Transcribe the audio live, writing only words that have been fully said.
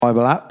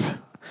Bible app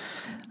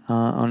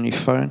on your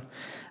phone.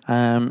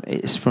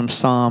 It's from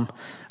Psalm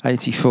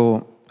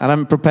 84. I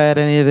haven't prepared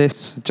any of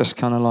this, just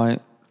kind of like,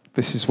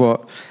 this is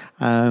what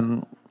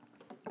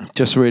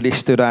just really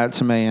stood out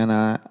to me, and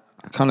I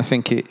kind of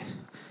think it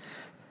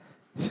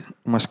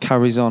almost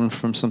carries on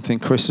from something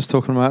Chris was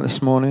talking about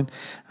this morning.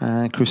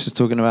 Chris was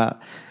talking about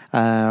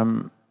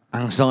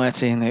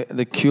anxiety, and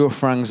the cure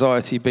for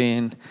anxiety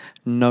being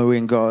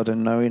knowing God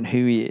and knowing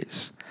who He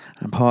is.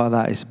 And part of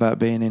that is about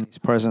being in His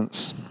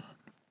presence.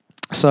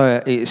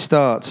 So it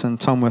starts, and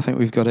Tom, I think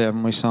we've got it,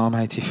 haven't we? Psalm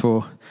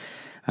 84.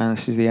 And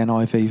this is the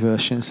NIV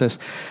version. It says,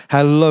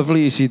 "How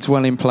lovely is your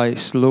dwelling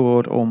place,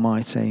 Lord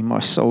Almighty. My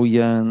soul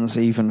yearns,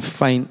 even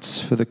faints,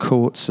 for the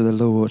courts of the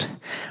Lord.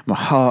 My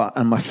heart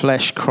and my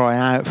flesh cry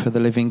out for the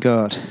living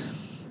God.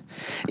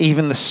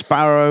 Even the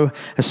sparrow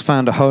has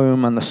found a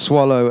home, and the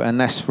swallow a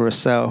nest for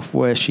herself,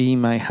 where she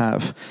may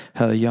have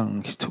her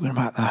young." He's talking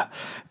about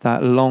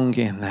that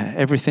longing there.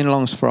 Everything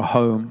longs for a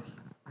home.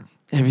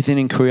 Everything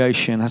in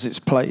creation has its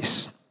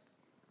place.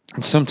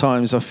 And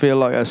sometimes I feel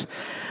like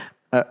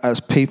as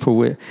people,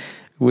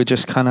 we're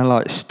just kind of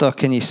like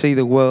stuck, and you see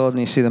the world and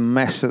you see the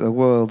mess that the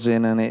world's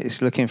in, and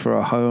it's looking for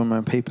a home,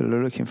 and people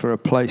are looking for a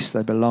place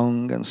they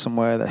belong and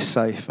somewhere they're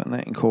safe and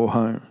they can call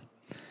home.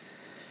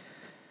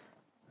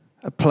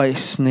 A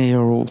place near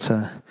your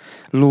altar.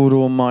 Lord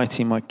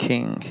Almighty, my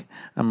King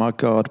and my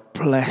God,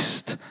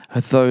 blessed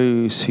are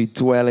those who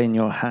dwell in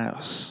your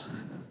house.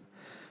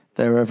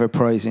 They're ever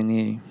praising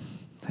you.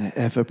 They're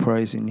ever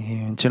praising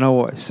you. And do you know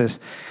what it says?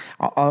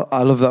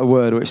 I love that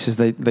word which says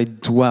they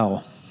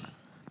dwell.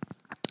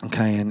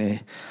 Okay, and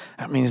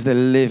that means they're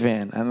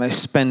living and they're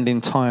spending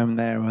time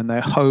there, and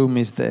their home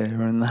is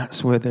there, and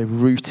that's where they're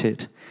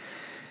rooted.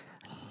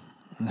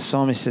 And the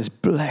psalmist says,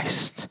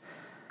 blessed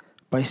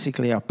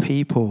basically are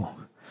people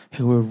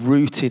who are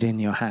rooted in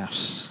your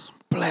house.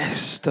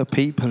 Blessed are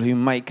people who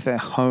make their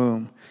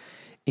home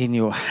in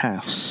your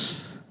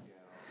house.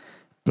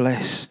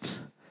 Blessed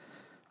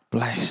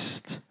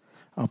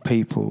are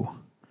people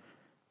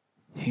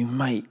who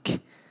make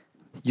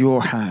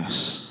your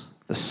house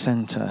the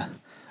center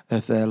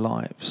of their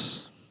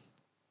lives.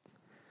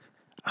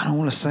 And I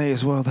want to say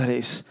as well that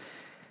it's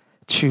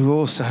true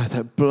also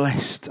that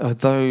blessed are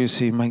those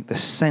who make the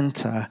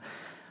center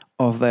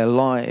of their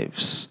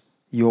lives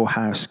your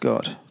house,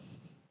 God.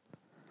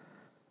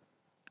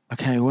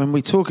 Okay, when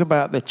we talk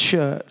about the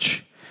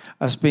church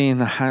as being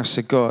the house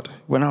of God,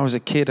 when I was a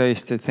kid, I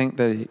used to think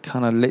that it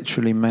kind of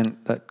literally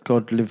meant that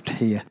God lived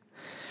here,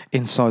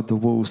 inside the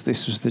walls.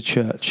 This was the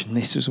church, and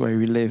this was where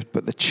He lived.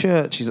 But the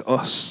church is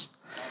us.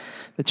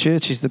 The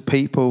church is the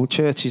people.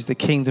 Church is the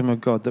kingdom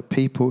of God, the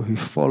people who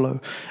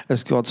follow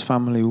as God's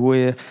family.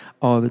 We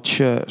are the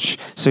church.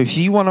 So if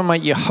you want to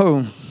make your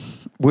home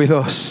with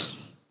us,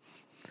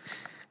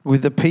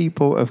 with the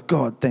people of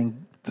God,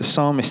 then the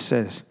psalmist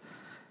says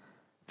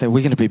that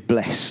we're going to be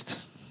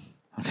blessed.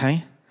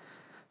 Okay?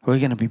 We're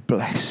going to be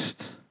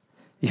blessed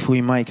if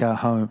we make our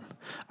home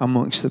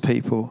amongst the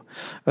people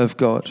of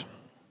God.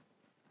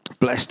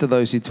 Blessed are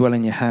those who dwell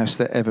in your house,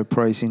 they're ever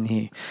praising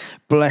you.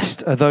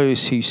 Blessed are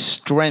those whose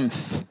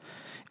strength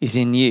is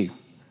in you.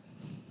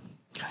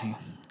 Okay,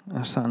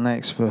 that's that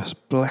next verse.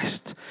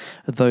 Blessed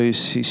are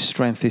those whose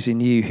strength is in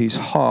you, whose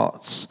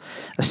hearts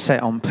are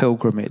set on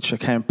pilgrimage.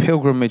 Okay, and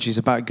pilgrimage is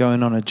about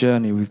going on a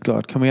journey with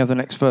God. Can we have the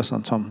next verse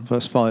on, Tom?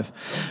 Verse 5.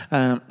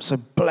 So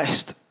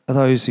blessed are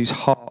those whose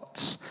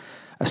hearts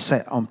are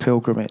set on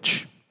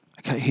pilgrimage.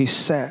 Okay, who's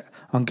set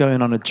on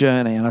going on a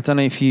journey. And I don't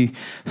know if you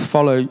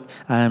follow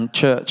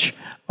church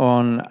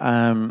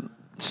on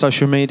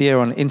social media,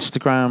 on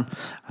Instagram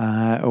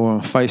or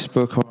on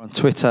Facebook or on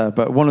Twitter,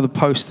 but one of the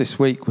posts this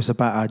week was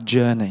about our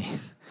journey.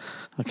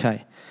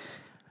 Okay.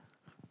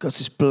 God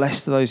says,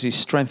 blessed are those whose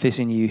strength is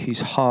in you, whose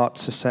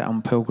hearts are set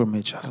on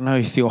pilgrimage. I don't know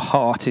if your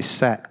heart is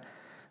set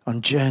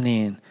on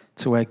journeying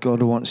to where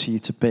God wants you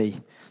to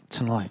be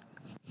tonight.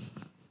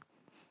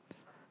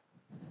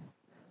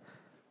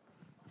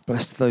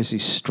 Blessed are those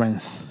whose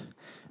strength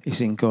is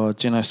in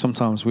God. You know,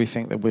 sometimes we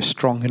think that we're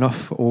strong enough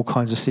for all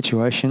kinds of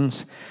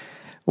situations,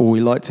 or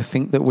we like to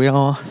think that we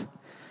are,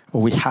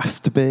 or we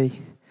have to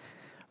be,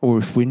 or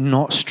if we're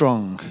not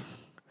strong,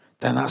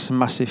 then that's a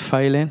massive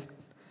failing.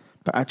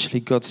 But actually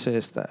God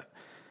says that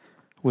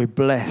we're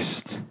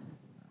blessed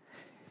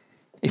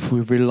if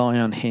we rely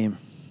on Him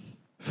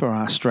for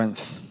our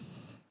strength.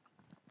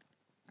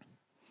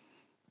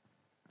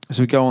 As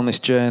we go on this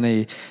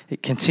journey,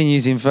 it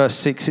continues in verse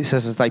 6. It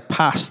says, as they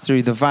pass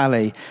through the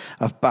valley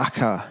of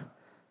Baca,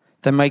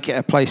 they make it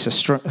a place of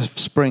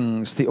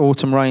springs. The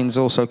autumn rains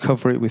also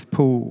cover it with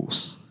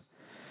pools.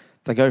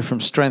 They go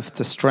from strength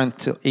to strength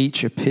till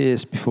each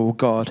appears before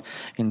God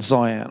in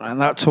Zion. And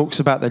that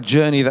talks about the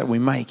journey that we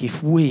make.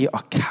 If we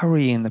are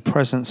carrying the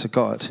presence of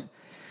God,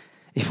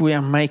 if we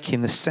are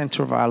making the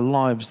center of our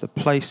lives the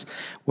place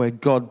where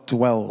God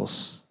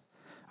dwells,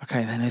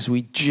 okay, then as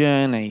we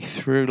journey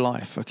through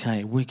life,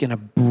 okay, we're going to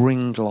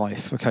bring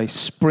life, okay,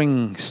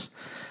 springs,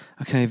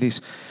 okay,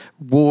 these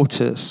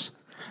waters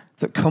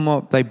that come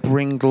up, they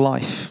bring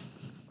life.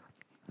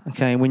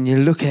 Okay, when you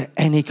look at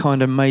any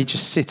kind of major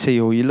city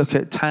or you look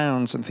at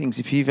towns and things,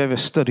 if you've ever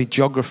studied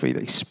geography,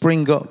 they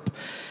spring up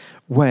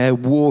where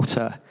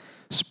water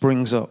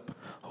springs up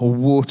or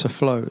water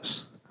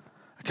flows.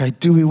 Okay,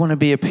 do we want to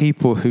be a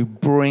people who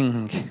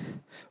bring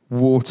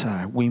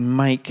water? We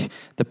make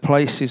the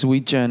places we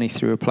journey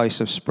through a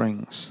place of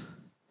springs,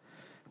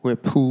 where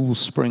pools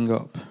spring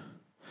up.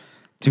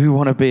 Do we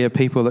want to be a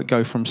people that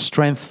go from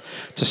strength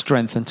to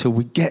strength until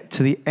we get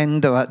to the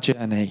end of that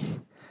journey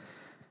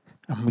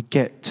and we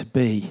get to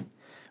be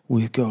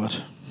with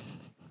God?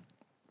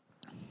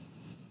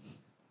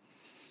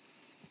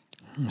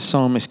 The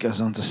psalmist goes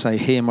on to say,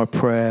 hear my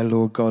prayer,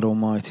 Lord God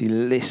Almighty.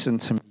 Listen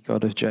to me,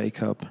 God of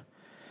Jacob.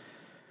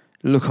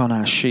 Look on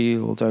our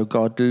shield, O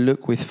God.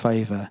 Look with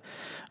favor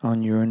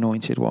on your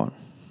anointed one.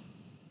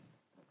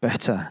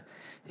 Better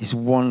is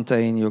one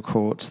day in your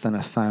courts than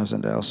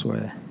 1,000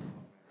 elsewhere.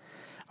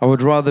 I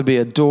would rather be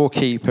a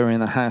doorkeeper in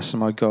the house of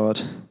my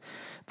God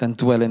than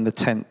dwell in the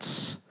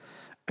tents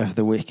of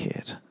the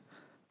wicked.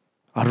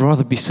 I'd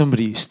rather be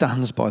somebody who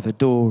stands by the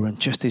door and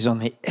just is on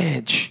the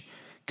edge,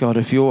 God,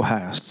 of your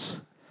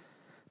house,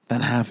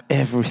 than have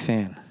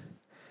everything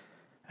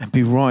and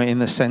be right in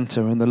the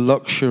center and the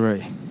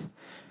luxury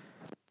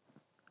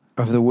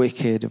of the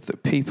wicked, of the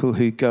people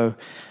who go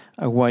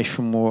away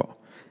from what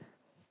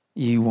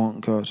you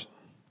want, God.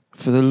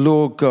 For the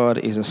Lord God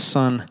is a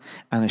sun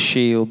and a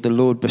shield. The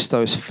Lord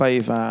bestows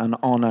favor and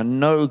honor.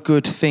 No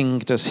good thing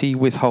does he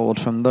withhold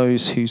from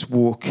those whose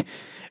walk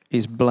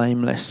is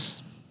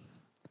blameless.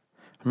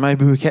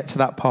 Maybe we get to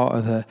that part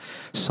of the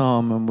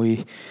psalm and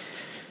we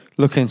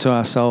look into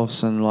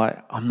ourselves and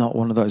I'm not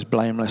one of those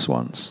blameless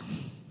ones.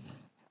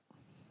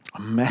 I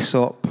mess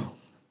up.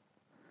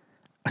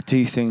 I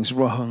do things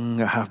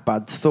wrong. I have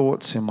bad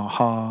thoughts in my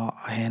heart.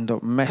 I end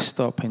up messed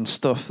up in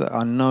stuff that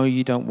I know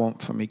you don't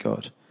want for me,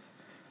 God.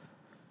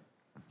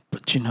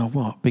 But you know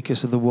what?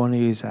 Because of the one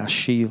who is our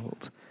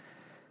shield,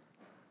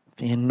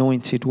 the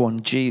anointed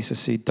one,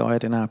 Jesus, who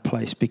died in our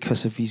place,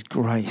 because of his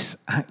grace,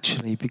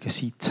 actually, because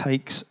he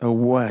takes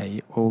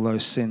away all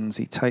those sins,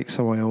 he takes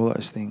away all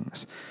those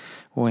things.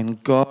 When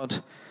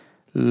God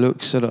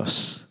looks at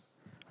us,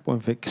 when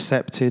we've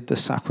accepted the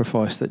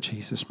sacrifice that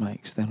Jesus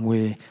makes, then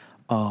we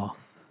are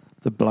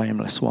the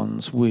blameless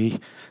ones.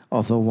 We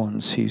are the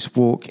ones whose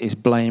walk is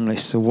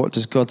blameless. So what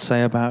does God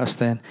say about us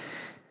then?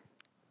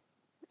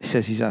 He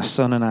says he's our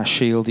sun and our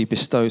shield. He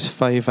bestows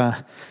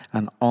favor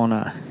and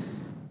honor.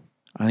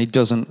 And he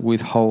doesn't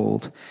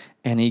withhold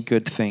any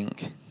good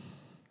thing.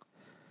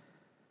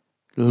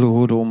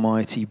 Lord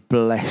Almighty,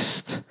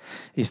 blessed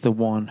is the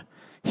one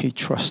who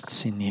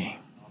trusts in you.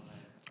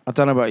 I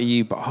don't know about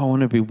you, but I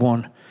want to be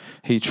one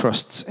who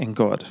trusts in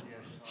God.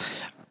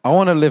 I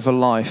want to live a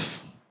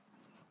life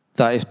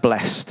that is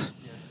blessed.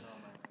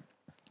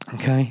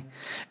 Okay?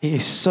 It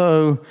is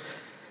so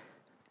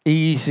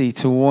easy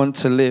to want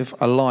to live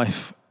a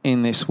life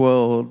in this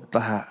world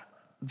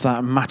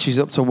that matches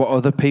up to what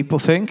other people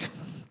think,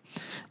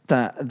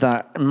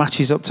 that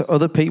matches up to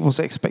other people's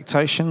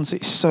expectations.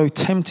 It's so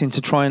tempting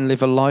to try and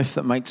live a life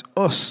that makes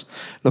us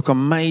look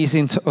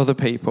amazing to other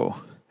people.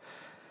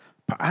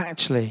 But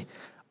actually,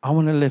 I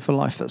want to live a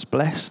life that's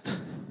blessed.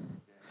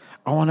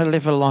 I want to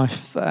live a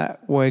life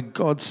where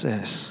God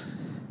says,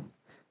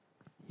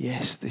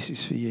 yes, this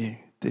is for you.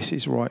 This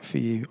is right for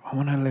you. I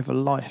want to live a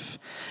life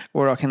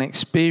where I can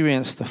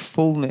experience the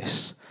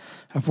fullness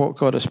of what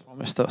God has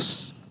promised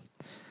us.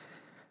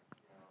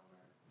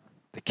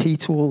 The key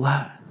to all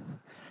that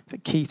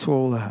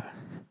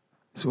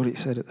is what it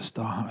said at the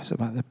start. It's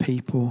about the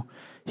people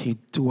who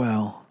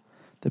dwell,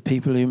 the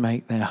people who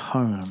make their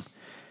home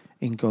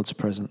in God's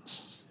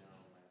presence.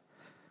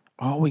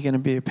 Are we going to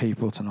be a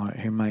people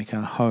tonight who make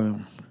our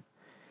home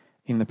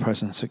in the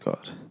presence of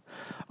God?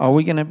 Are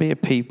we going to be a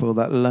people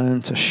that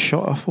learn to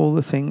shut off all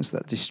the things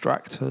that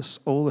distract us,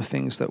 all the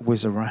things that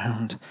whiz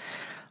around?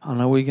 And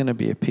are we going to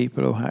be a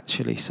people who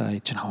actually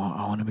say, do you know what,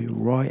 I want to be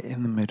right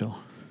in the middle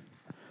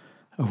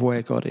of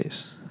where God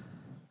is.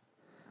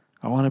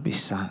 I want to be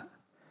sat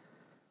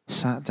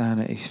down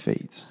at his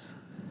feet.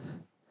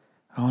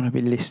 I want to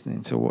be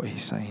listening to what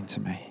he's saying to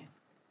me.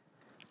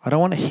 I don't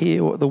want to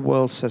hear what the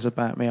world says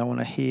about me. I want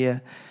to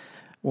hear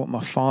what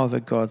my Father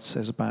God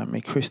says about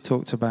me. Chris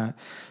talked about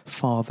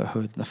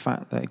fatherhood, the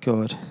fact that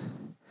God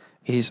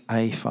is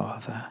a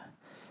father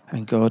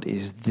and God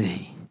is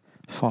the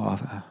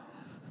Father.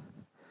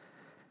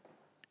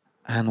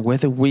 And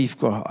whether we've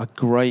got a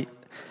great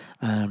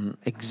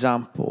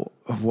example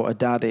of what a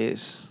dad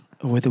is,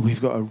 or whether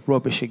we've got a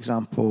rubbish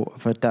example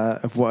of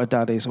what a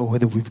dad is, or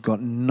whether we've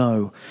got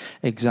no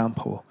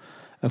example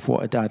of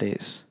what a dad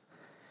is,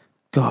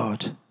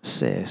 God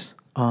says,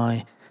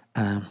 I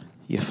am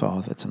your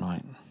father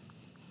tonight.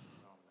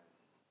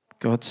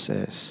 God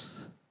says,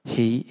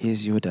 he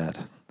is your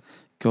dad.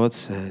 God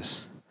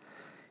says,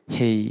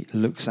 he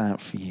looks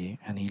out for you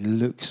and he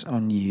looks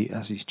on you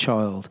as his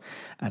child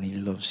and he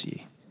loves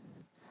you.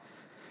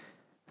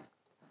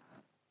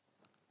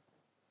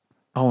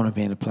 I want to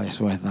be in a place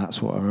where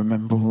that's what I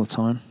remember all the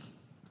time.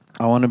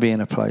 I want to be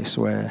in a place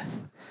where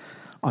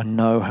I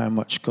know how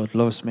much God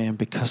loves me, and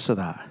because of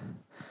that,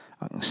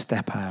 can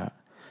step out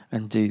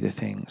and do the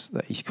things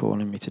that he's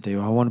calling me to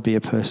do. I want to be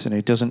a person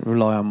who doesn't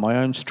rely on my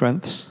own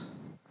strengths,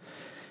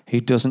 who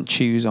doesn't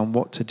choose on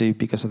what to do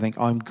because I think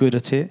I'm good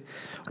at it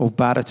or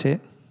bad at it.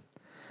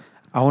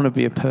 I want to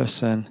be a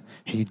person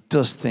who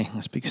does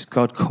things because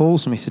God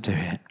calls me to do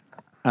it,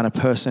 and a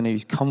person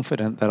who's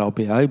confident that I'll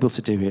be able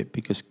to do it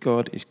because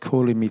God is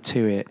calling me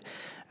to it,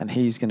 and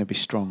he's going to be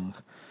strong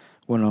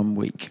when I'm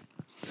weak.